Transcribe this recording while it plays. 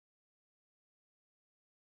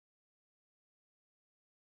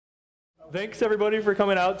Thanks everybody for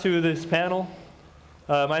coming out to this panel.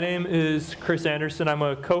 My name is Chris Anderson. I'm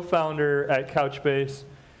a co-founder at Couchbase,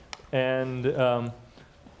 and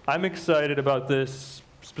I'm excited about this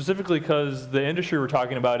specifically because the industry we're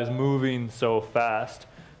talking about is moving so fast.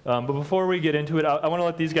 But before we get into it, I want to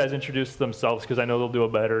let these guys introduce themselves because I know they'll do a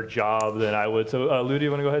better job than I would. So Lou, do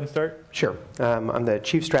you want to go ahead and start? Sure. I'm the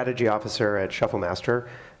Chief Strategy Officer at Shufflemaster,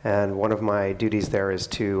 and one of my duties there is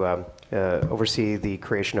to oversee the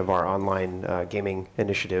creation of our online gaming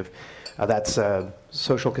initiative. That's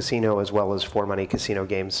social casino as well as for-money casino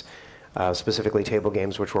games, specifically table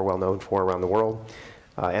games, which we're well known for around the world,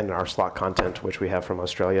 and our slot content, which we have from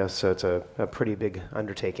Australia. So it's a pretty big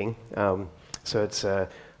undertaking. So it's a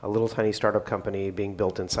little tiny startup company being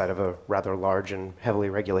built inside of a rather large and heavily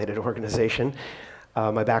regulated organization.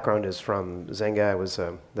 My background is from Zynga. I was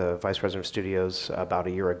the Vice President of Studios about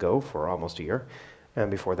a year ago for almost a year. And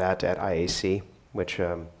before that at IAC, which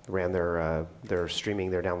ran their streaming,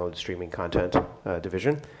 their download streaming content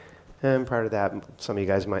division. And prior to that, some of you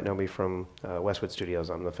guys might know me from Westwood Studios.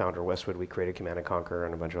 I'm the founder of Westwood. We created Command & Conquer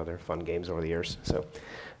and a bunch of other fun games over the years. So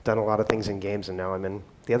done a lot of things in games, and now I'm in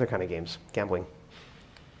the other kind of games, gambling.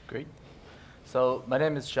 Great. So my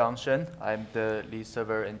name is Zhang Shen. I'm the lead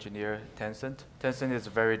server engineer at Tencent. Tencent is a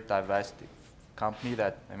very diverse company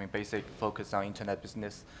that, basically focus on internet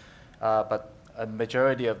business. But a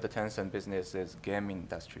majority of the Tencent business is game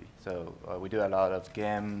industry. So we do a lot of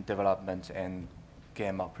game development and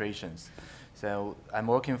game operations. So I'm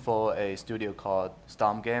working for a studio called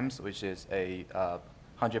Storm Games, which is a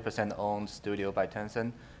 100% owned studio by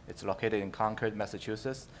Tencent. It's located in Concord,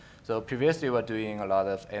 Massachusetts. So previously we were doing a lot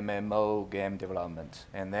of MMO game development.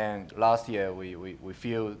 And then last year we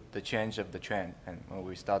feel the change of the trend and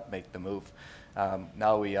we start make the move.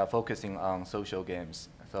 Now we are focusing on social games.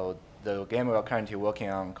 So the game we are currently working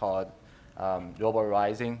on called Robo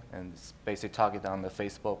Rising, and it's basically targeted on the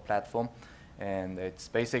Facebook platform. And it's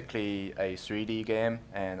basically a 3D game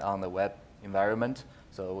and on the web environment.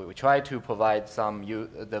 So we try to provide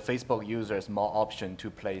the Facebook users more option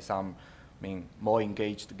to play some more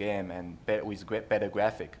engaged game and with better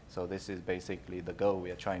graphic. So this is basically the goal we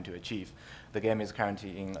are trying to achieve. The game is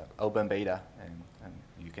currently in open beta, and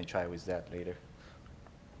you can try with that later.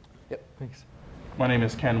 Yep. Thanks. My name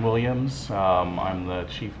is Ken Williams. I'm the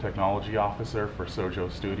Chief Technology Officer for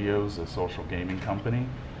Sojo Studios, a social gaming company.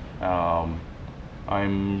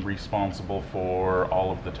 I'm responsible for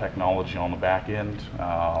all of the technology on the back end,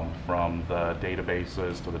 from the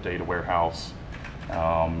databases to the data warehouse,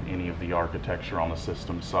 any of the architecture on the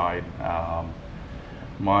system side.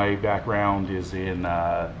 My background is in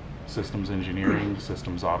systems engineering,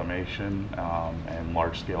 systems automation, and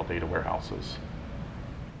large-scale data warehouses.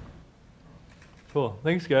 Cool.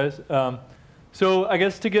 Thanks, guys. So I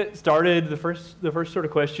guess to get started, the first sort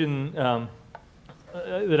of question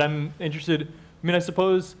that I'm interested. I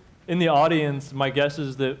suppose in the audience, my guess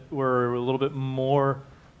is that we're a little bit more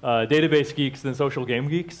database geeks than social game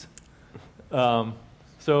geeks. So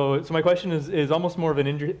my question is almost more of an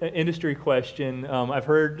industry question. I've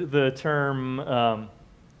heard the term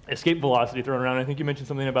escape velocity thrown around. I think you mentioned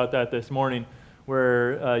something about that this morning,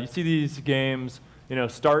 where you see these games,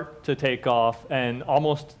 start to take off, and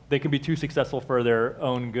almost they can be too successful for their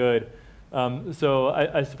own good. So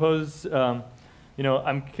I suppose.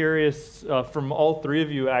 I'm curious from all three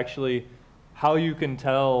of you actually how you can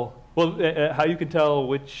tell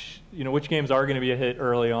which games are going to be a hit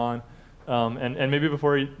early on, and maybe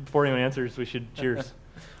before anyone answers, we should cheers.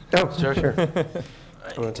 Oh, sure.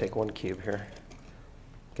 I'm going to take one cube here.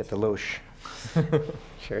 Get the loche.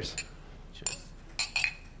 Cheers. Cheers.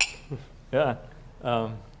 Yeah.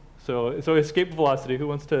 So escape velocity. Who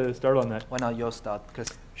wants to start on that? Why not you start?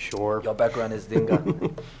 Because sure. Your background is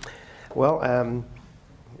Zynga. Well,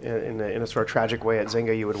 in a sort of tragic way, at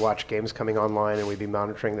Zynga, you would watch games coming online, and we'd be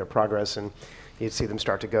monitoring their progress, and you'd see them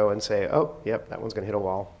start to go and say, oh, yep, that one's going to hit a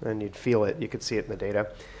wall. And you'd feel it. You could see it in the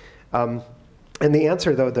data. And the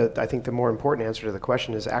answer, though, I think the more important answer to the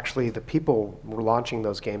question is actually the people launching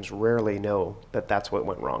those games rarely know that that's what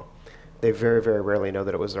went wrong. They very, very rarely know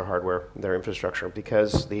that it was their hardware, their infrastructure,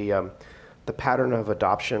 because the pattern of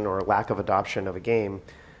adoption or lack of adoption of a game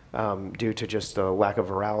due to just a lack of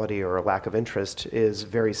virality or a lack of interest is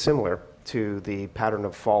very similar to the pattern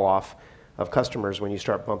of fall off of customers when you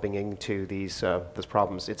start bumping into these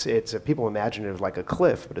problems. People imagine it like a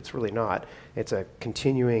cliff, but it's really not. It's a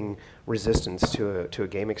continuing resistance to a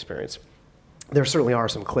game experience. There certainly are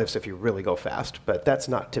some cliffs if you really go fast, but that's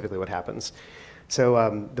not typically what happens.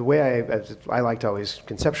 So the way I like to always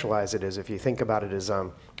conceptualize it is if you think about it as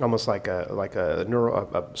almost like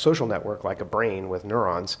a social network, like a brain with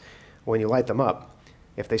neurons. When you light them up,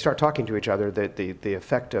 if they start talking to each other, the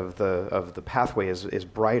effect of the pathway is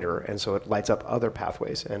brighter, and so it lights up other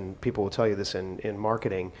pathways. And people will tell you this in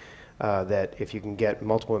marketing, that if you can get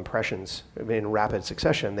multiple impressions in rapid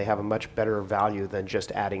succession, they have a much better value than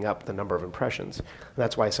just adding up the number of impressions. And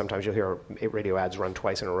that's why sometimes you'll hear radio ads run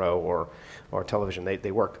twice in a row, or television.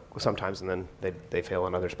 They work sometimes and then they fail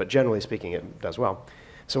on others, but generally speaking, it does well.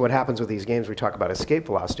 So what happens with these games, we talk about escape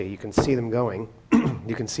velocity, you can see them going,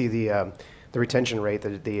 you can see the retention rate,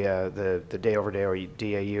 the day over day or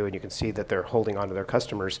DAU, and you can see that they're holding on to their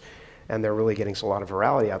customers, and they're really getting a lot of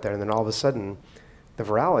virality out there. And then all of a sudden, the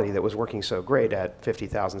virality that was working so great at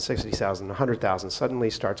 50,000, 60,000, 100,000 suddenly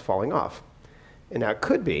starts falling off. And now it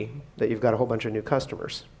could be that you've got a whole bunch of new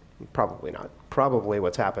customers. Probably not. Probably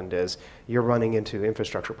what's happened is you're running into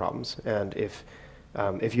infrastructure problems. And if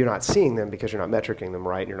you're not seeing them because you're not metricing them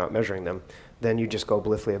right and you're not measuring them, then you just go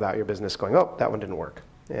blithely about your business going, oh, that one didn't work,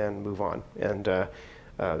 and move on. And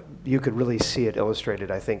you could really see it illustrated,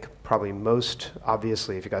 I think, probably most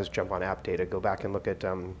obviously, if you guys jump on app data, go back and look at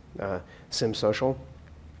SimSocial.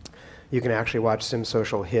 You can actually watch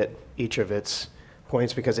SimSocial hit each of its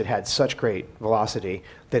points because it had such great velocity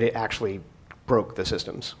that it actually broke the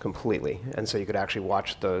systems completely. And so you could actually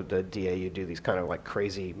watch the DAU do these kind of like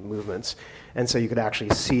crazy movements. And so you could actually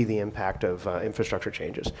see the impact of infrastructure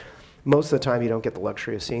changes. Most of the time, you don't get the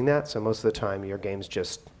luxury of seeing that. So most of the time, your games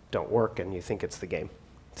just don't work, and you think it's the game.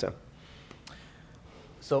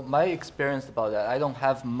 So my experience about that, I don't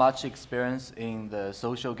have much experience in the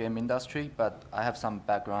social game industry, but I have some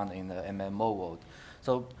background in the MMO world.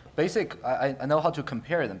 So I know how to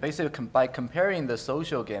compare them. Basically, by comparing the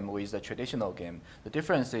social game with the traditional game, the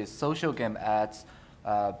difference is social game adds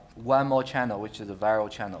one more channel, which is a viral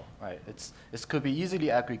channel, right? It could be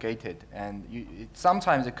easily aggregated, and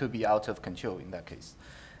sometimes it could be out of control in that case.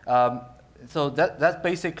 So that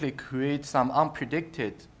basically creates some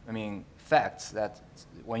unpredicted, facts that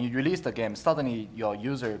when you release the game, suddenly your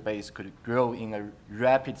user base could grow in a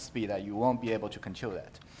rapid speed that you won't be able to control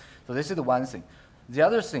that. So this is the one thing. The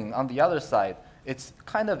other thing, on the other side, it's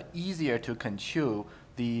kind of easier to control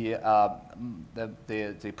the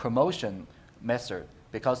promotion method,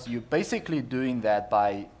 because you're basically doing that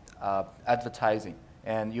by advertising.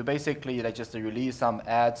 And you basically just release some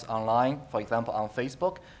ads online, for example, on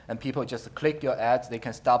Facebook, and people just click your ads, they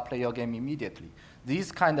can start playing your game immediately.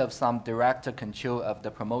 These kind of some direct control of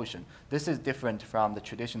the promotion. This is different from the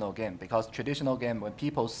traditional game, because traditional game, when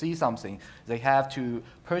people see something, they have to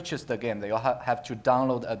purchase the game. They have to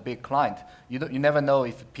download a big client. You never know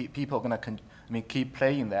if people are going to keep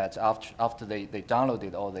playing that after they download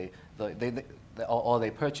it or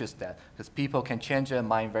they purchase that, because people can change their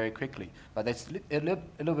mind very quickly. But it's a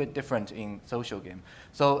little bit different in social game.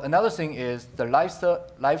 So another thing is the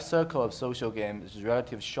life cycle of social game is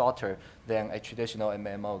relatively shorter than a traditional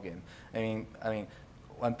MMO game. I mean,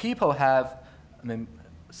 when people have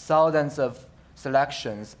thousands of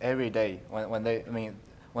selections every day, when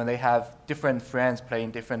they have different friends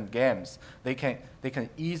playing different games, they can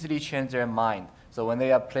easily change their mind. So when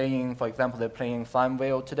they are playing, for example, they're playing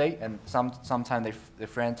Farmville today, and sometime their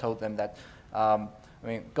friend told them that,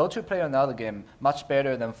 go to play another game, much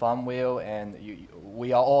better than Farmville, and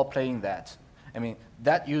we are all playing that.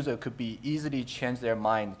 That user could be easily change their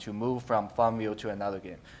mind to move from Farmville to another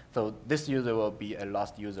game. So this user will be a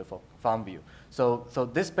lost user for Farmville. So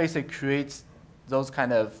this basically creates those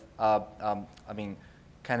kind of,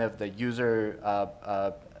 kind of the user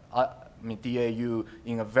DAU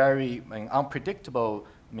in a very unpredictable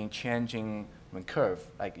changing curve.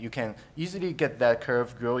 Like you can easily get that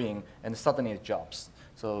curve growing, and suddenly it drops.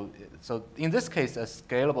 So in this case, a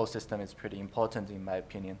scalable system is pretty important in my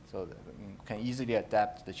opinion. So that you can easily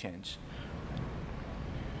adapt to the change.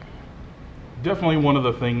 Definitely one of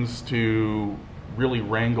the things to really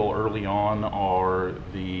wrangle early on are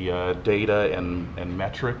the data and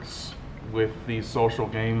metrics with these social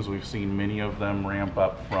games. We've seen many of them ramp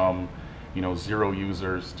up from 0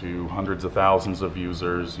 users to hundreds of thousands of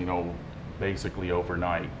users, basically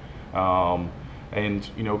overnight. And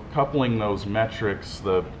coupling those metrics,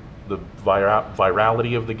 the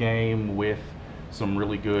virality of the game with some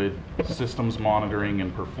really good systems monitoring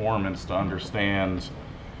and performance to understand,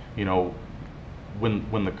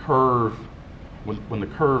 when the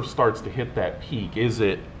curve starts to hit that peak, is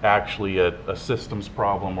it actually a systems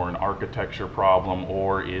problem or an architecture problem,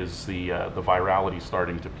 or is the virality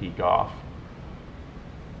starting to peak off?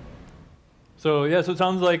 So yeah, so it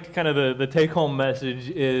sounds like kind of the take-home message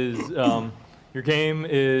is your game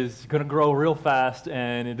is going to grow real fast,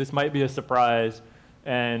 and this might be a surprise.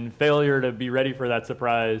 and failure to be ready for that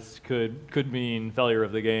surprise could mean failure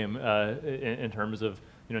of the game in terms of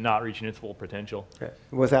not reaching its full potential.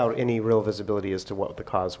 Without any real visibility as to what the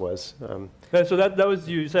cause was. So that was,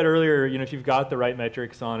 you said earlier, if you've got the right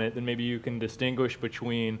metrics on it, then maybe you can distinguish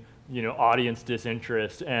between audience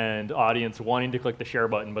disinterest and audience wanting to click the share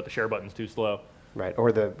button, but the share button's too slow. Right,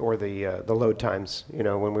 or the load times.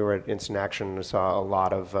 When we were at Instant Action, we saw a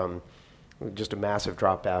lot of just a massive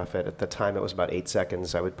drop off. At the time, it was about 8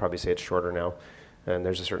 seconds. I would probably say it's shorter now. And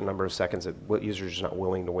there's a certain number of seconds that users are just not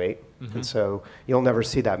willing to wait. And so you'll never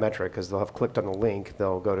see that metric because they'll have clicked on the link,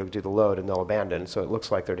 they'll go to do the load, and they'll abandon. So it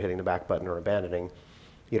looks like they're hitting the back button or abandoning.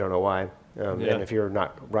 You don't know why. And if you're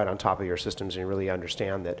not right on top of your systems and you really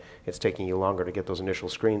understand that it's taking you longer to get those initial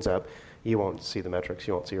screens up, you won't see the metrics,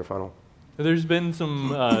 you won't see your funnel. There's been some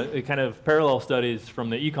kind of parallel studies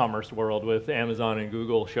from the e-commerce world with Amazon and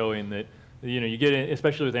Google showing that you get in,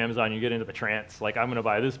 especially with Amazon, you get into the trance. Like, I'm going to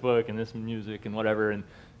buy this book and this music and whatever. And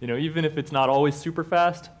even if it's not always super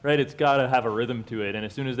fast, right? It's got to have a rhythm to it. And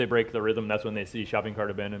as soon as they break the rhythm, that's when they see shopping cart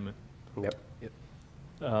abandonment. Yep.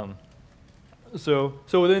 So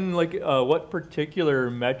then, what particular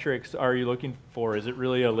metrics are you looking for? Is it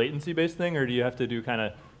really a latency-based thing, or do you have to do kind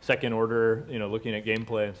of second order, looking at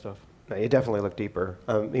gameplay and stuff? No, you definitely look deeper.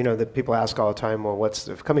 The people ask all the time, well, what's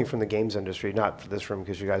coming from the games industry, not for this room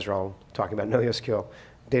because you guys are all talking about NoSQL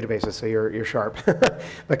databases, so you're sharp.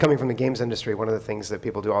 But coming from the games industry, one of the things that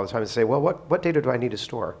people do all the time is say, well, what data do I need to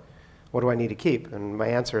store? What do I need to keep? And my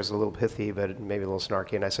answer is a little pithy, but maybe a little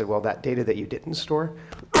snarky. And I said, well, that data that you didn't store,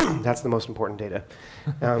 that's the most important data.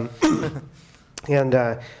 And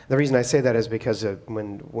the reason I say that is because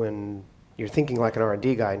when you're thinking like an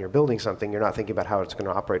R&D guy and you're building something, you're not thinking about how it's going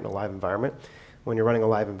to operate in a live environment. When you're running a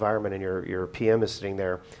live environment and your PM is sitting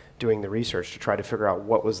there doing the research to try to figure out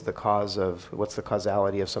what's the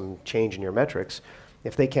causality of some change in your metrics,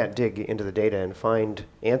 if they can't dig into the data and find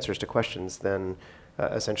answers to questions, then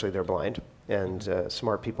essentially they're blind. And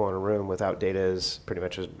smart people in a room without data is pretty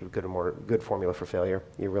much a good formula for failure.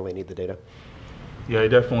 You really need the data. Yeah, I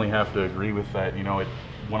definitely have to agree with that.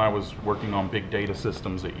 When I was working on big data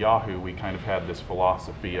systems at Yahoo, we kind of had this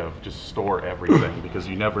philosophy of just store everything because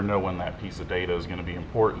you never know when that piece of data is going to be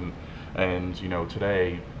important. And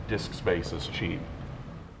today, disk space is cheap.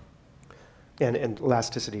 And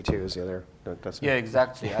elasticity too is the other. Yeah,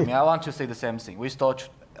 exactly. I want to say the same thing. We store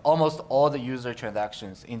almost all the user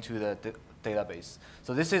transactions into the database.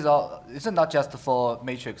 So this is not just for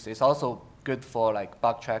matrix. It's also good for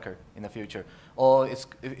bug tracker in the future. Or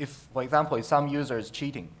if for example, if some user is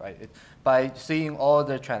cheating, right? By seeing all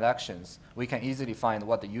the transactions, we can easily find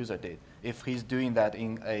what the user did, if he's doing that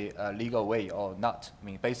in a legal way or not.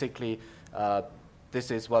 Basically, this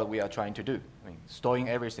is what we are trying to do. Storing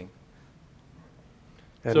everything.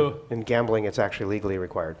 And in gambling, it's actually legally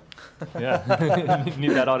required. Yeah, you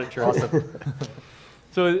need that audit trail. Awesome.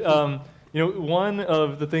 So, one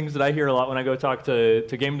of the things that I hear a lot when I go talk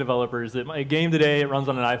to game developers, that my game today, it runs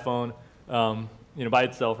on an iPhone, by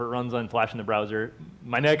itself, or it runs on Flash in the browser.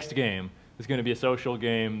 My next game is going to be a social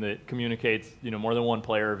game that communicates, more than one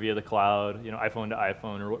player via the cloud, iPhone to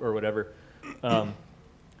iPhone or whatever.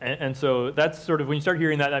 And so that's sort of, when you start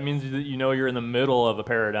hearing that, that means that you're in the middle of a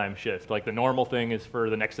paradigm shift. Like, the normal thing is for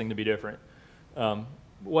the next thing to be different.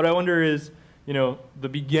 What I wonder is, the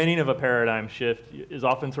beginning of a paradigm shift is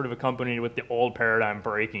often sort of accompanied with the old paradigm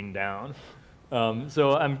breaking down.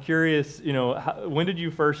 So I'm curious, when did you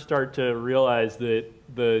first start to realize that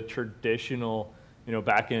the traditional,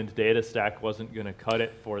 back-end data stack wasn't going to cut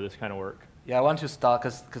it for this kind of work? Yeah, I want to start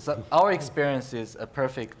because our experience is a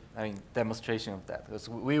perfect demonstration of that. Because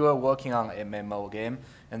we were working on a MMO game,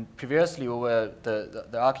 and previously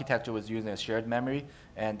the architecture was using a shared memory,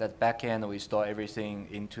 and at back end we store everything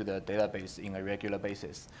into the database in a regular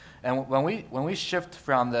basis. And when we shift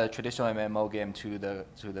from the traditional MMO game to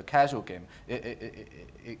the casual game,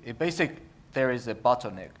 it basically there is a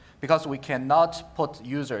bottleneck because we cannot put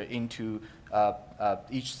user into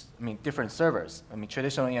different servers.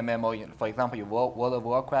 Traditional MMO, for example, in World of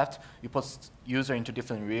Warcraft, you put user into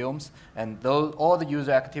different realms, and all the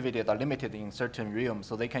user activities are limited in certain realms,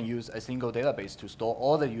 so they can use a single database to store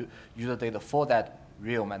all the user data for that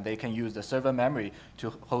realm, and they can use the server memory to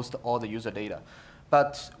host all the user data.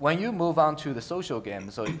 But when you move on to the social game,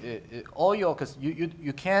 so because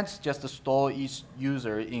you can't just store each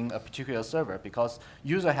user in a particular server because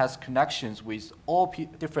user has connections with all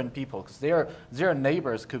different people, because their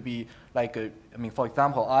neighbors could be for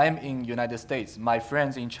example, I'm in United States, my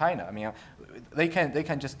friends in China. They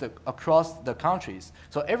can just across the countries.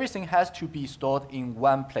 So everything has to be stored in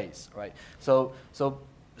one place, right? So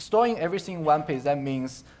storing everything in one place, that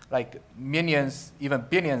means like millions, even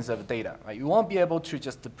billions of data, right? You won't be able to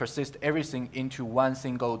just persist everything into one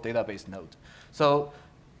single database node. So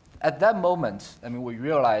at that moment, I mean, we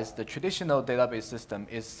realized the traditional database system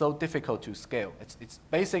is so difficult to scale. It's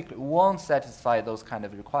basically won't satisfy those kind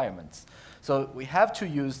of requirements. So we have to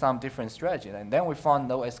use some different strategy, and then we found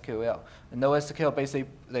NoSQL. And NoSQL basically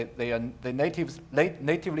they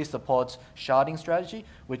natively support sharding strategy,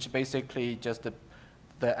 which basically just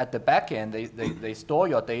at the back end they store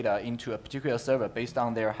your data into a particular server based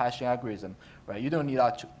on their hashing algorithm, right? You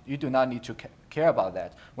do not need to care about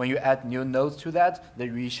that. When you add new nodes to that, they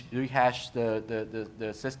rehash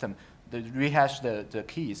the system. They rehash the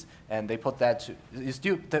keys, and they put that to,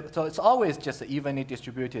 so it's always just evenly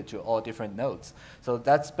distributed to all different nodes. So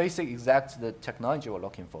that's basically exactly the technology we're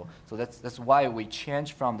looking for. So that's why we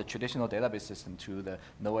changed from the traditional database system to the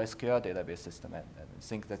NoSQL database system, and I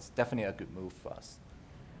think that's definitely a good move for us.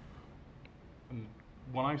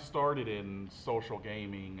 When I started in social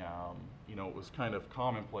gaming, you know, it was kind of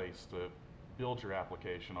commonplace to build your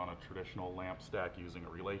application on a traditional LAMP stack using a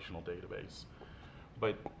relational database.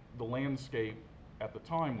 But the landscape at the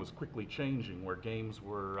time was quickly changing, where games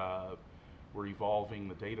were evolving,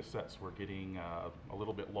 the data sets were getting a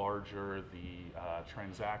little bit larger, the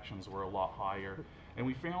transactions were a lot higher, and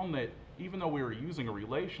we found that even though we were using a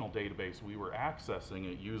relational database, we were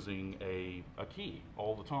accessing it using a key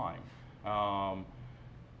all the time.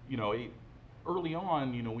 You know, early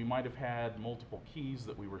on, you know, we might have had multiple keys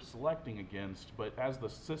that we were selecting against, but as the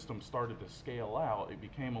system started to scale out, it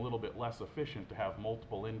became a little bit less efficient to have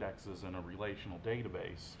multiple indexes in a relational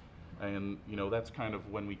database. And, you know, that's kind of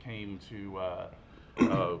when we came to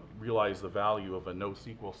realize the value of a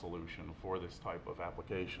NoSQL solution for this type of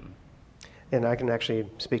application. And I can actually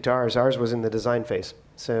speak to ours. Ours was in the design phase.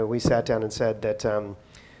 So we sat down and said that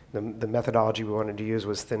the methodology we wanted to use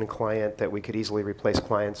was thin client, that we could easily replace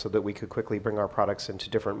clients so that we could quickly bring our products into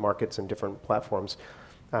different markets and different platforms.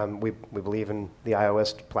 We believe in the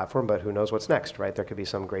iOS platform, but who knows what's next, right? There could be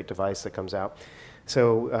some great device that comes out.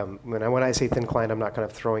 So when I say thin client, I'm not kind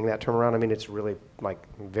of throwing that term around. I mean, it's really like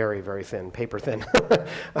very, very thin, paper thin.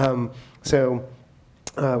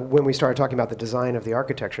 When we started talking about the design of the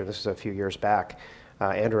architecture, this is a few years back,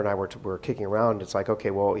 Andrew and I were kicking around. It's like, okay,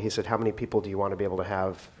 well, he said, how many people do you want to be able to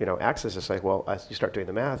have, you know, access? It's like, well, as you start doing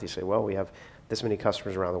the math, you say, well, we have this many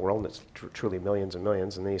customers around the world, and it's truly millions and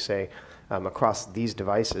millions. And then you say, across these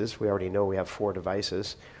devices, we already know we have 4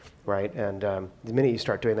 devices, right? And the minute you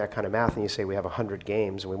start doing that kind of math, and you say we have 100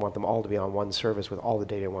 games, and we want them all to be on one service with all the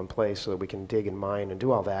data in one place, so that we can dig and mine and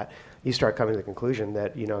do all that, you start coming to the conclusion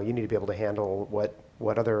that, you know, you need to be able to handle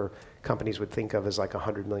what other companies would think of as like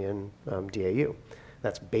 100 million DAU.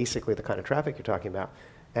 That's basically the kind of traffic you're talking about.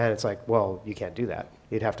 And it's like, well, you can't do that.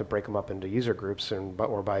 You'd have to break them up into user groups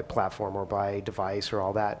or by platform or by device or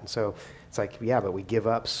all that. And so it's like, yeah, but we give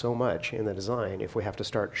up so much in the design. If we have to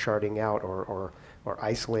start sharding out or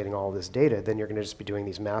isolating all this data, then you're going to just be doing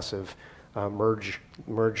these massive merge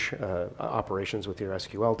operations with your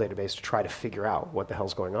SQL database to try to figure out what the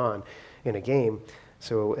hell's going on in a game.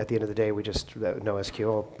 So at the end of the day,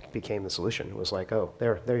 NoSQL became the solution. It was like, oh,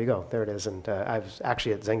 there you go, there it is. And I was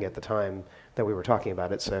actually at Zynga at the time that we were talking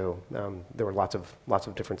about it. So there were lots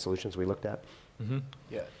of different solutions we looked at. Mm-hmm.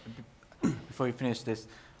 Yeah. Before we finish this,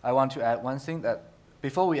 I want to add one thing, that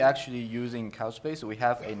before we actually using Couchbase, we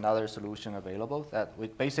have another solution available that we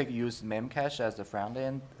basically use Memcache as the front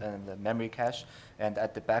end and the memory cache, and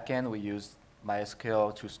at the back end we use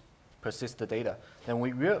MySQL to persist the data. Then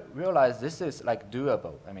we realize this is like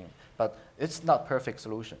doable. I mean, but it's not perfect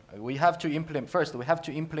solution. We have to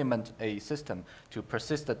implement a system to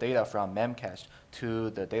persist the data from Memcache to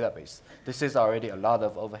the database. This is already a lot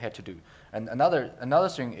of overhead to do. And another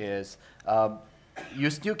thing is, you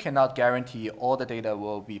still cannot guarantee all the data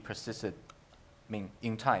will be persisted, I mean,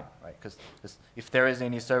 in time, right? Because if there is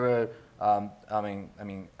any server,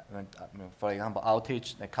 for example,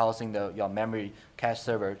 outage that causing your memory cache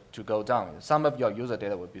server to go down, some of your user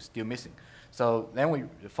data would be still missing. So then we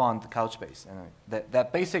found the Couchbase, and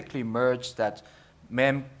that basically merged that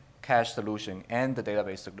Memcache solution and the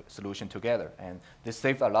database solution together, and this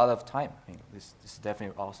saved a lot of time. I mean, this is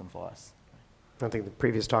definitely awesome for us. I think the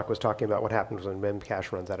previous talk was talking about what happens when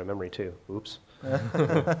Memcache runs out of memory too. Oops.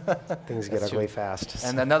 Things get ugly fast.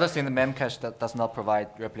 And another thing, the Memcache does not provide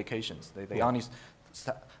replications. They only,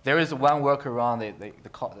 there is one workaround.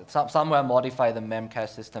 Someone modify the Memcache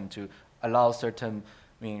system to allow certain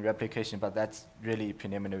replication, but that's really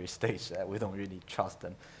preliminary stage. We don't really trust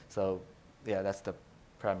them. So yeah, that's the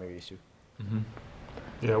primary issue. Mm-hmm.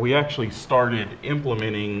 Yeah, we actually started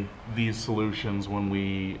implementing these solutions when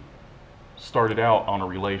we started out on a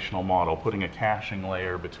relational model, putting a caching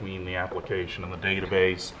layer between the application and the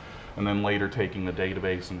database, and then later taking the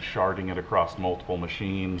database and sharding it across multiple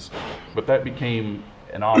machines. But that became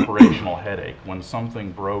an operational headache. When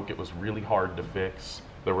something broke, it was really hard to fix.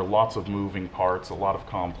 There were lots of moving parts, a lot of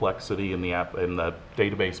complexity in the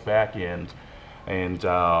database backend, and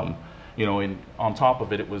on top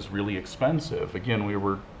of it, it was really expensive. Again, we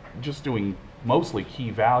were just doing mostly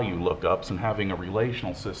key value lookups, and having a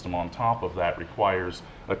relational system on top of that requires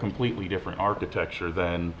a completely different architecture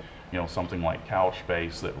than something like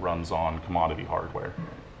Couchbase that runs on commodity hardware.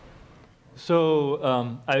 So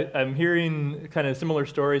I'm hearing kind of similar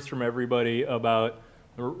stories from everybody about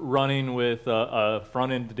running with a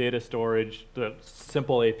front-end data storage, the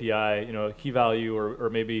simple API, key value, or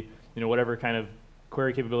maybe whatever kind of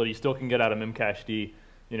query capability you still can get out of Memcached,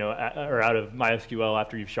 or out of MySQL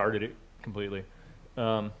after you've sharded it completely.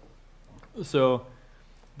 So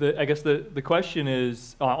I guess the question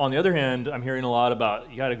is, on the other hand, I'm hearing a lot about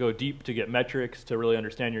you got to go deep to get metrics to really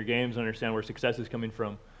understand your games and understand where success is coming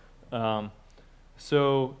from.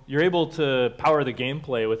 So you're able to power the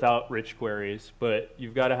gameplay without rich queries, but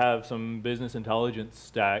you've got to have some business intelligence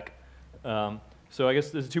stack. So I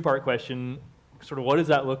guess there's a two-part question. Sort of what does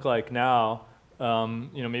that look like now?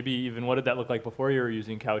 Maybe even what did that look like before you were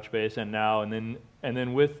using Couchbase and now? And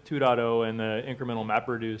then with 2.0 and the incremental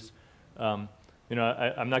MapReduce,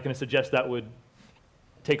 I'm not going to suggest that would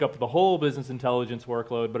take up the whole business intelligence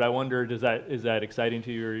workload, but I wonder, is that exciting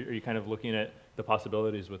to you, or are you kind of looking at the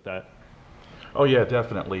possibilities with that? Oh yeah,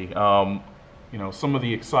 definitely. Some of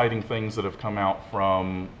the exciting things that have come out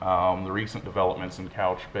from the recent developments in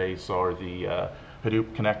Couchbase are the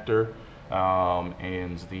Hadoop connector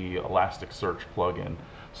and the Elasticsearch plugin.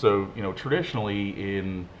 So, traditionally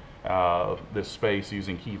in this space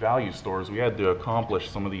using key value stores, we had to accomplish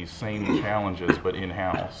some of these same challenges, but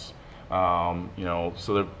in-house.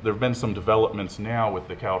 So there have been some developments now with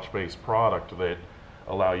the Couchbase product that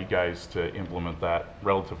allow you guys to implement that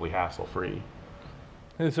relatively hassle-free.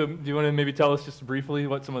 So do you want to maybe tell us just briefly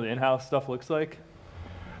what some of the in-house stuff looks like?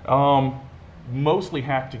 Mostly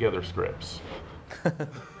hacked together scripts.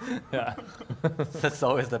 Yeah, that's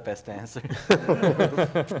always the best answer.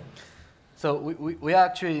 So we are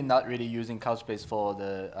actually not really using Couchbase for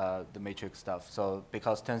the matrix stuff. So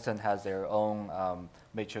because Tencent has their own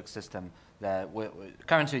matrix system that we're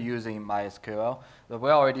currently using MySQL, but we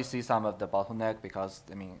already see some of the bottleneck because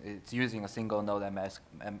it's using a single node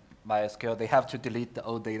MySQL. They have to delete the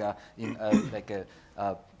old data in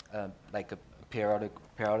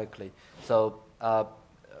periodically. So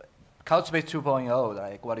Couchbase 2.0,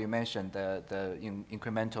 like what you mentioned, the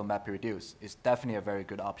incremental MapReduce is definitely a very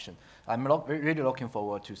good option. I'm really looking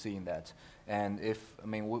forward to seeing that. And if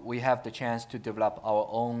we have the chance to develop our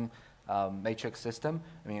own matrix system,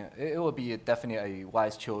 it will be definitely a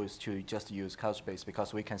wise choice to just use Couchbase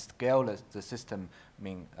because we can scale the system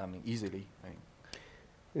easily.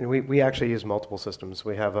 We actually use multiple systems.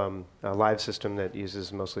 We have a live system that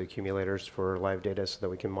uses mostly accumulators for live data so that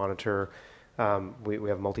we can monitor. We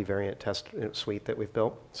have a multivariant test suite that we've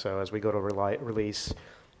built. So as we go to release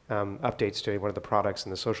updates to one of the products in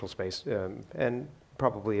the social space, and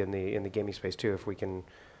probably in the gaming space too,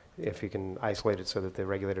 if you can isolate it so that the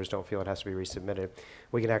regulators don't feel it has to be resubmitted,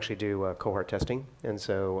 we can actually do cohort testing, and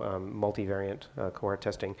so multivariant cohort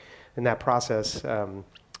testing. In that process,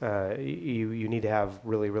 you need to have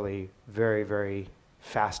really very, very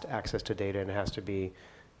fast access to data, and it has to be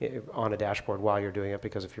on a dashboard while you're doing it,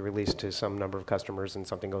 because if you release to some number of customers and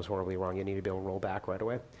something goes horribly wrong, you need to be able to roll back right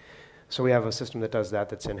away. So we have a system that does that,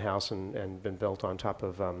 that's in-house and been built on top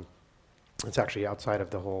of, it's actually outside of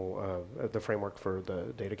the whole, the framework for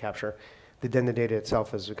the data capture. Then the data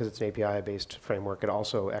itself is, because it's an API-based framework, it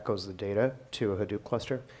also echoes the data to a Hadoop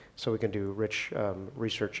cluster. So we can do rich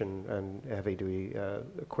research and heavy-duty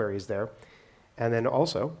queries there. And then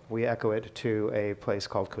also, we echo it to a place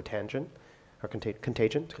called Cotangent, or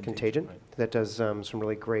Contingent, right, that does some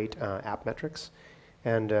really great app metrics.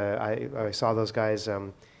 And I saw those guys,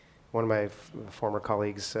 one of my former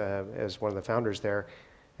colleagues as one of the founders there,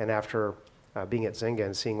 and after being at Zynga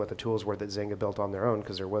and seeing what the tools were that Zynga built on their own,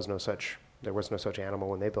 because there was no such animal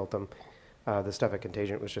when they built them, the stuff at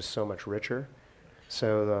Contingent was just so much richer.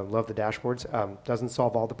 So love the dashboards. Doesn't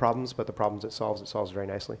solve all the problems, but the problems it solves very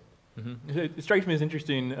nicely. Mm-hmm. It strikes me as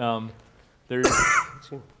interesting.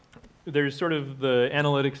 There's sort of the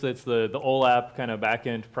analytics that's the OLAP kind of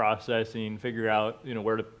back-end processing, figure out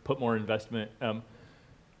where to put more investment.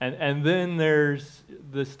 And then there's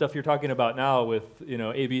the stuff you're talking about now with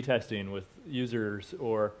A/B testing with users,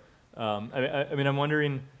 or I mean, I'm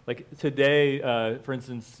wondering, like today, for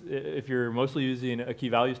instance, if you're mostly using a key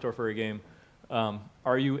value store for a game,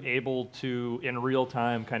 are you able to, in real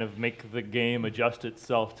time, kind of make the game adjust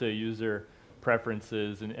itself to user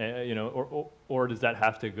preferences, and you know, or does that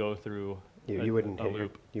have to go through You wouldn't a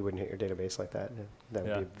loop? you wouldn't hit your database like that. That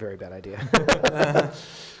would be a very bad idea.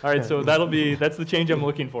 All right, so that's the change I'm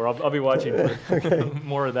looking for. I'll be watching for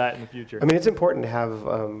more of that in the future. I mean, it's important to have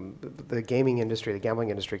the gaming industry, the gambling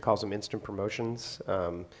industry calls them instant promotions.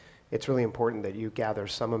 It's really important that you gather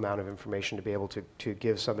some amount of information to be able to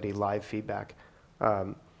give somebody live feedback.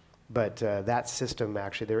 But that system,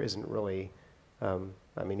 actually, there isn't really,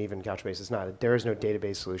 I mean, even Couchbase there is no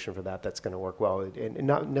database solution for that that's going to work well. And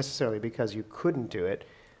not necessarily because you couldn't do it.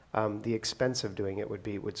 The expense of doing it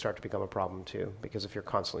would start to become a problem too, because if you're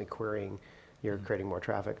constantly querying, you're creating more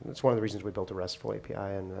traffic. And it's one of the reasons we built a RESTful API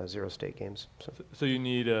and zero-state games. So you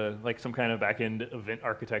need like some kind of back-end event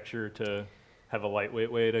architecture to have a lightweight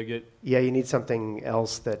way to get... Yeah, you need something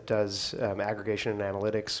else that does aggregation and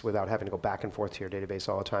analytics without having to go back and forth to your database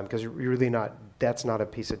all the time, because you're really that's not a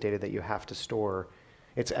piece of data that you have to store.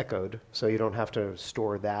 It's echoed, so you don't have to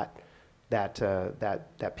store that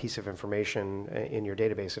piece of information in your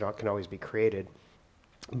database. It can always be created,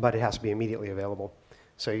 but it has to be immediately available.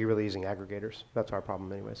 So you're really using aggregators. That's our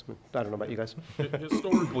problem anyways. I don't know about you guys.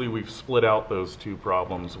 Historically, we've split out those two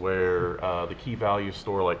problems where the key value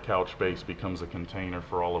store like Couchbase becomes a container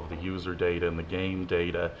for all of the user data and the game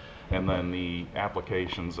data, and then the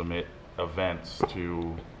applications emit events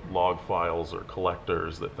to log files or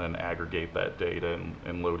collectors that then aggregate that data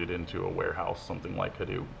and load it into a warehouse, something like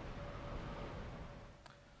Hadoop.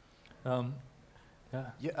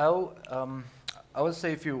 I would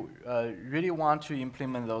say if you really want to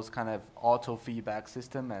implement those kind of auto feedback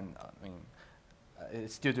system, and I mean,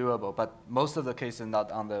 it's still doable, but most of the cases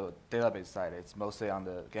not on the database side. It's mostly on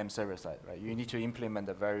the game server side, right? You need to implement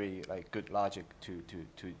a very good logic to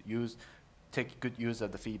take good use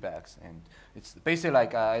of the feedbacks, and it's basically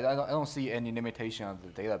like I don't see any limitation on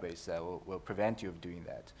the database that will prevent you of doing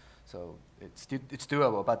that. So it's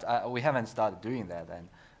doable, but we haven't started doing that, and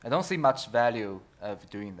I don't see much value of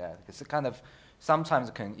doing that. It's kind of sometimes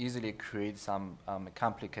it can easily create some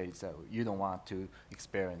complications that you don't want to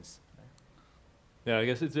experience. Yeah, I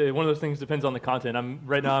guess it's one of those things. Depends on the content.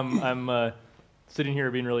 Right now I'm sitting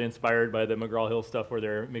here being really inspired by the McGraw-Hill stuff, where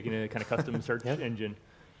they're making a kind of custom search engine.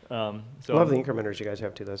 So love the incrementers you guys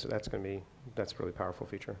have too. That's a really powerful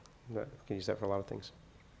feature. You can use that for a lot of things.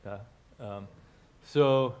 Yeah.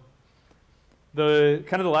 So the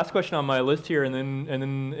kind of the last question on my list here, and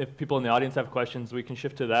then if people in the audience have questions, we can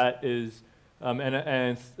shift to that. Is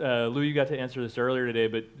Lou, you got to answer this earlier today,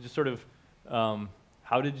 but just sort of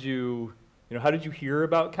how did you hear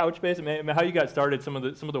about Couchbase? I mean, how you got started? Some of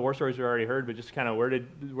the war stories we already heard, but just kind of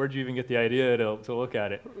where'd you even get the idea to look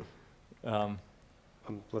at it?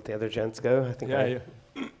 Let the other gents go. I think.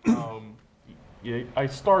 Yeah, I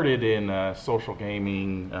started in social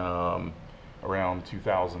gaming around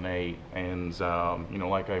 2008, and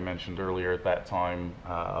like I mentioned earlier, at that time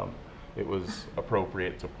it was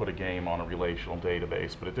appropriate to put a game on a relational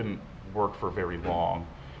database, but it didn't work for very long.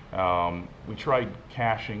 We tried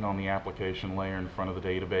caching on the application layer in front of the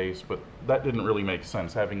database, but that didn't really make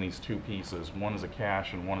sense, having these two pieces. One is a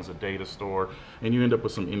cache and one is a data store, and you end up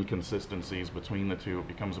with some inconsistencies between the two. It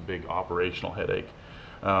becomes a big operational headache.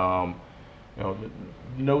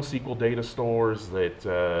 NoSQL data stores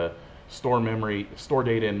that store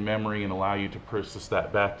data in memory and allow you to process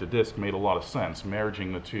that back to disk made a lot of sense.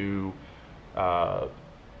 Merging the two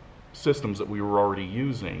systems that we were already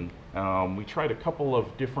using. We tried a couple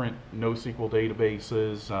of different NoSQL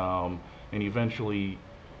databases and eventually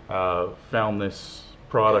found this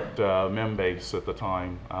product, Membase at the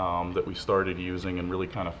time, that we started using and really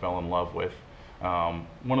kind of fell in love with.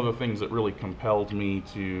 One of the things that really compelled me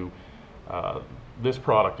to this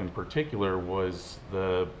product in particular was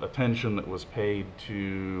the attention that was paid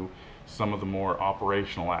to some of the more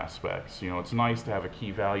operational aspects. It's nice to have a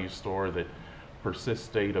key value store that persists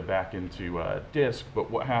data back into a disk, but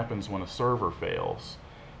what happens when a server fails?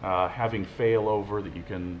 Having failover that you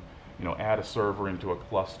can add a server into a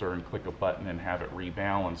cluster and click a button and have it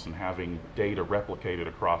rebalance, and having data replicated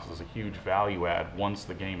across is a huge value add once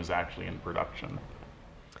the game is actually in production.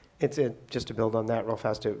 Just to build on that real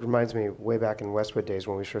fast, it reminds me way back in Westwood days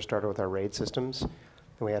when we first started with our RAID systems, and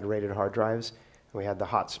we had RAIDed hard drives, and we had the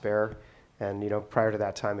hot spare. And prior to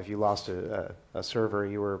that time, if you lost a server,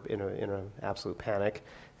 you were in an absolute panic,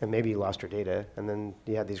 and maybe you lost your data. And then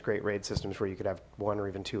you had these great RAID systems where you could have one or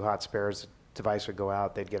even two hot spares device would go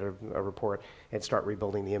out, they'd get a report and start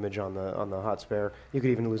rebuilding the image on the hot spare. You could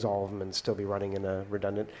even lose all of them and still be running in a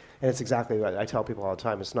redundant. And it's exactly what I tell people all the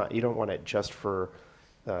time. It's not, you don't want it just for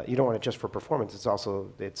performance. It's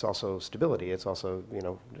also stability. It's also, you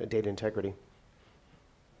know, data integrity.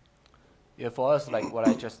 Yeah, for us, like what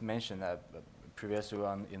I just mentioned, previously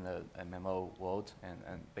run in the MMO world,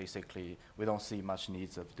 and basically we don't see much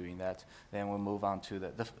needs of doing that. Then we move on to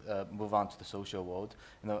the social world.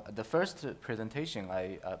 You know, the first presentation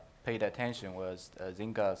I paid attention was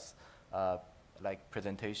Zynga's like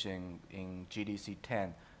presentation in GDC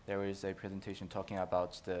 10. There is a presentation talking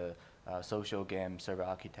about the social game server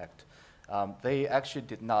architect. They actually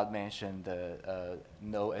did not mention the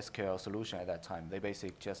NoSQL solution at that time. They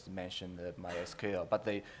basically just mentioned the MySQL, but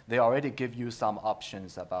they already give you some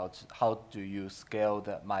options about how do you scale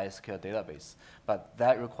the MySQL database. But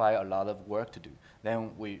that requires a lot of work to do.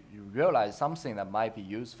 Then we realized something that might be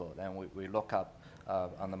useful. Then we look up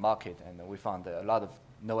on the market, and we found that a lot of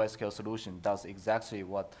NoSQL solution does exactly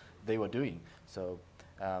what they were doing. So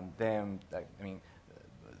then, I mean,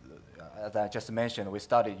 as I just mentioned, we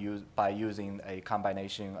started by using a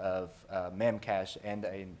combination of Memcache and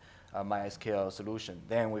a MySQL solution.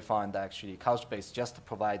 Then we found actually Couchbase just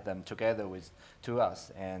provide them together to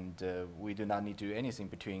us, and we do not need to do anything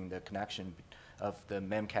between the connection of the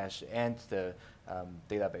Memcache and the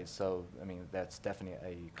database. So I mean, that's definitely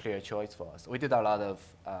a clear choice for us. We did a lot of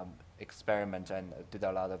experiment and did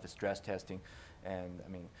a lot of stress testing, and I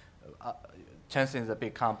mean, Tencent is a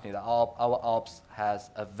big company. Our ops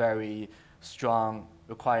has a very strong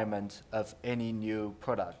requirement of any new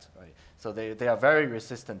product, right? So they are very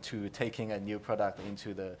resistant to taking a new product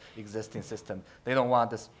into the existing system. They don't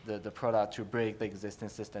want the product to break the existing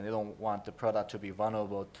system. They don't want the product to be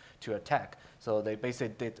vulnerable to attack. So they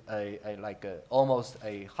basically did almost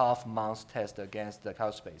a half-month test against the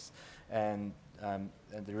Couchbase. And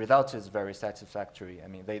the result is very satisfactory. I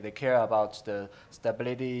mean, they care about the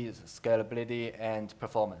stability, scalability, and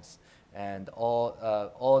performance. And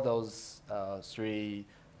all those three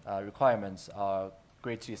requirements are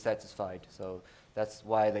greatly satisfied. So that's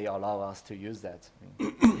why they allow us to use that.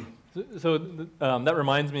 So that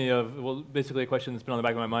reminds me of, well, basically a question that's been on the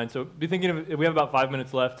back of my mind. So be thinking of, we have about 5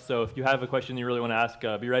 minutes left. So if you have a question you really want to ask,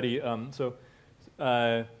 be ready.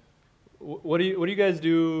 What do you guys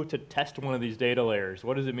do to test one of these data layers?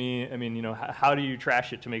 What does it mean? I mean, you know, how do you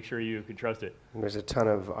trash it to make sure you can trust it? There's a ton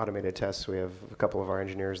of automated tests. We have a couple of our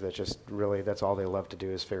engineers that just really, that's all they love to do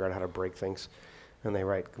is figure out how to break things. And they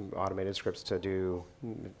write automated scripts to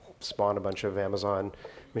spawn a bunch of Amazon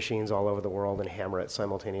machines all over the world and hammer it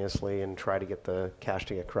simultaneously and try to get the cache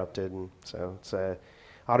to get corrupted. And so it's a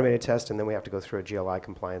automated test, and then we have to go through a GLI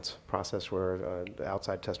compliance process where the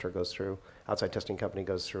outside testing company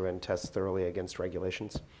goes through and tests thoroughly against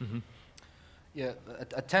regulations. Mm-hmm. Yeah,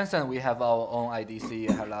 at Tencent we have our own IDC,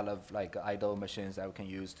 have a lot of like idle machines that we can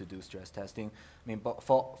use to do stress testing. I mean, but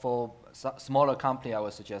for smaller company, I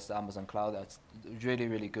would suggest Amazon Cloud. That's really,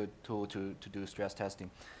 really good tool to do stress testing.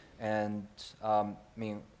 And I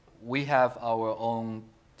mean, we have our own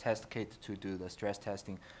test kit to do the stress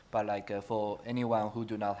testing, but like for anyone who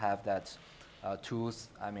do not have that tools,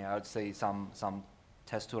 I mean, I would say some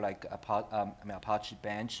test tool like Apache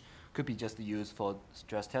Bench could be just used for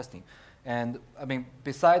stress testing. And I mean,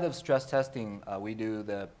 beside of stress testing, we do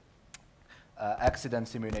the accident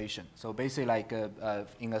simulation. So basically, like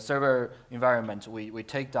in a server environment, we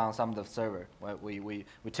take down some of the server. We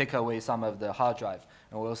take away some of the hard drive,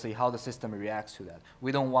 and we'll see how the system reacts to that.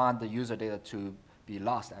 We don't want the user data to be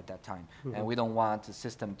lost at that time, mm-hmm. and we don't want the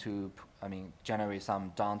system to, I mean, generate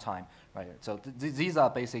some downtime, right? So these are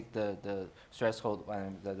basic the threshold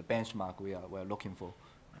and the benchmark we're looking for.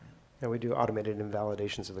 And we do automated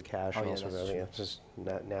invalidations of the cache. Oh, and yeah, also that's true. just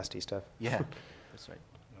nasty stuff. Yeah, that's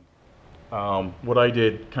right. What I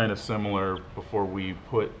did kind of similar before we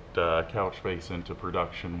put Couchbase into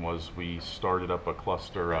production was we started up a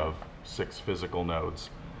cluster of 6 physical nodes,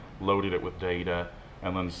 loaded it with data,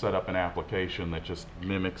 and then set up an application that just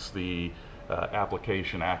mimics the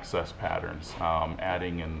application access patterns,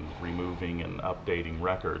 adding and removing and updating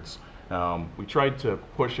records. We tried to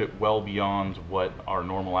push it well beyond what our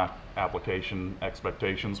normal application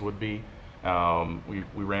expectations would be. We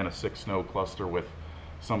ran a 6-node cluster with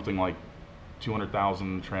something like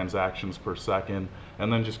 200,000 transactions per second,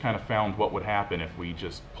 and then just kind of found what would happen if we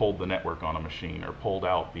just pulled the network on a machine or pulled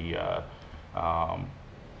out the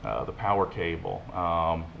power cable.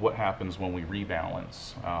 What happens when we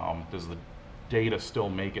rebalance? Does the data still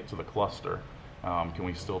make it to the cluster? Can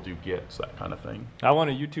we still do gets, that kind of thing? I want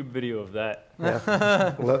a YouTube video of that.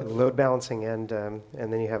 Yeah. Load balancing, and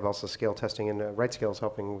then you have also scale testing, and right scale is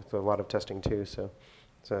helping with a lot of testing too. So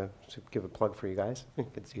give a plug for you guys.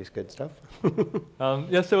 It's good stuff.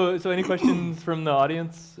 Yeah. So any questions from the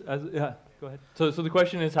audience? Yeah. Go ahead. So the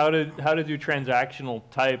question is how to do transactional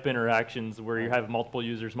type interactions where you have multiple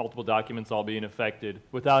users, multiple documents all being affected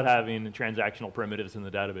without having transactional primitives in the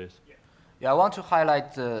database. Yeah, I want to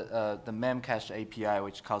highlight the Memcache API,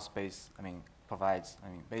 which Couchbase provides.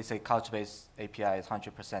 Basically, Couchbase API is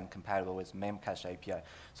 100% compatible with Memcache API.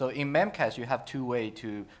 So in Memcache, you have two ways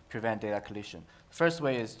to prevent data collision. The first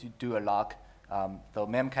way is to do a lock. The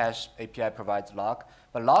Memcache API provides lock,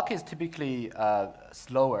 but lock is typically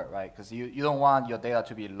slower, right? Because you don't want your data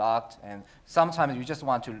to be locked, and sometimes you just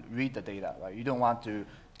want to read the data, right? You don't want to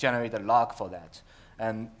generate a lock for that.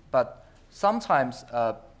 But sometimes,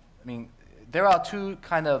 there are two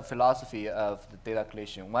kind of philosophy of the data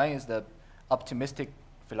collision. One is the optimistic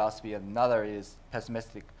philosophy, and another is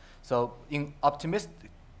pessimistic. So in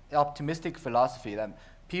optimistic philosophy, then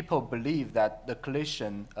people believe that the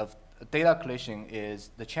chance of data collision is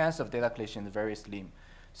very slim.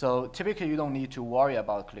 So typically you don't need to worry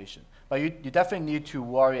about collision, but you definitely need to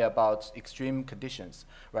worry about extreme conditions,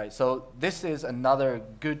 right? So this is another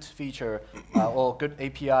good feature or good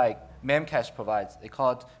API Memcache provides. They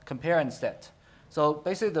call it compare and set. So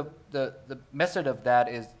basically the method of that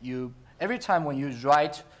is every time when you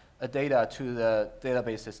write a data to the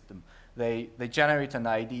database system, they generate an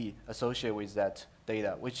ID associated with that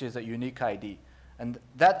data, which is a unique ID. And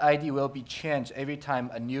that ID will be changed every time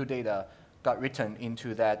a new data got written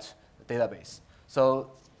into that database.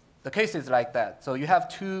 So the case is like that. So you have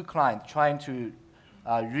two clients trying to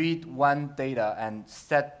read one data and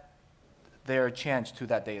set their change to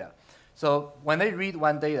that data. So when they read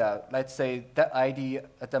one data, let's say that ID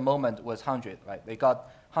at the moment was 100, right? They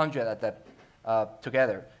got 100 at that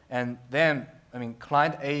together. And then,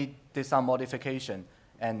 client A did some modification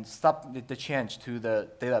and submitted the change to the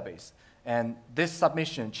database. And this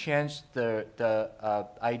submission changed the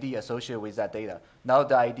ID associated with that data. Now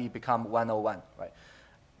the ID become 101, right?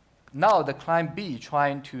 Now the client B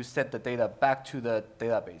trying to set the data back to the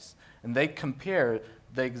database, and they compare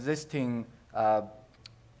the existing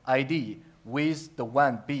ID with the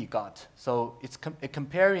one B got. So it's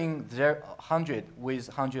comparing their 100 with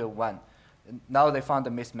 101. And now they found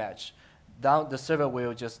a mismatch. Now the server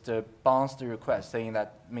will just bounce the request saying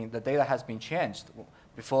that the data has been changed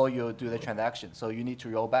before you do the transaction, so you need to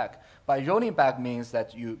roll back. But rolling back means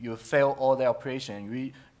that you fail all the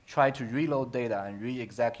operation, try to reload data and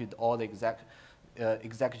re-execute all the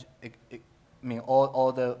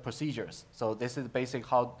all the procedures. So this is basic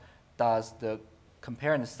how does the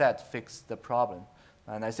compare and set fix the problem.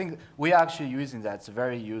 And I think we are actually using that. It's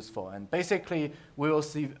very useful. And basically, we will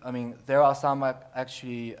see. There are some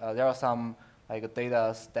like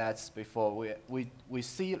data stats before. We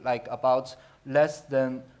see like about less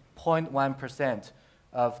than 0.1%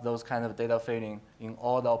 of those kind of data failing in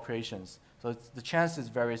all the operations. So the chance is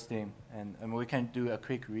very slim, and we can do a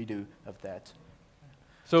quick redo of that.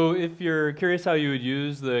 So if you're curious how you would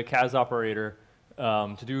use the CAS operator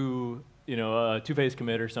to do a two-phase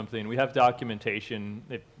commit or something, we have documentation.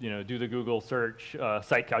 If do the Google search,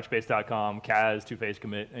 site couchbase.com, CAS two-phase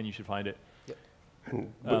commit, and you should find it.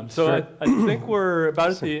 So I think we're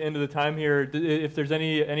about at the end of the time here. If there's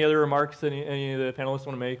any other remarks any of the panelists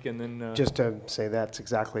want to make, and then just to say that's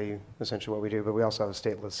exactly essentially what we do. But we also have a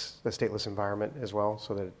stateless environment as well,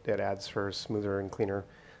 so that it adds for smoother and cleaner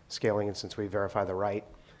scaling. And since we verify the write,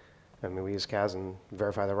 we use CAS and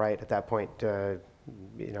verify the write. At that point,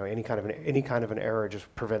 any kind of an error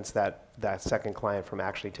just prevents that second client from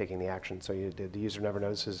actually taking the action. So the user never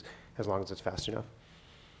notices as long as it's fast enough.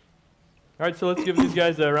 All right, so let's give these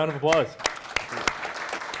guys a round of applause.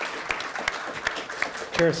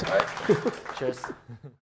 Cheers. Cheers.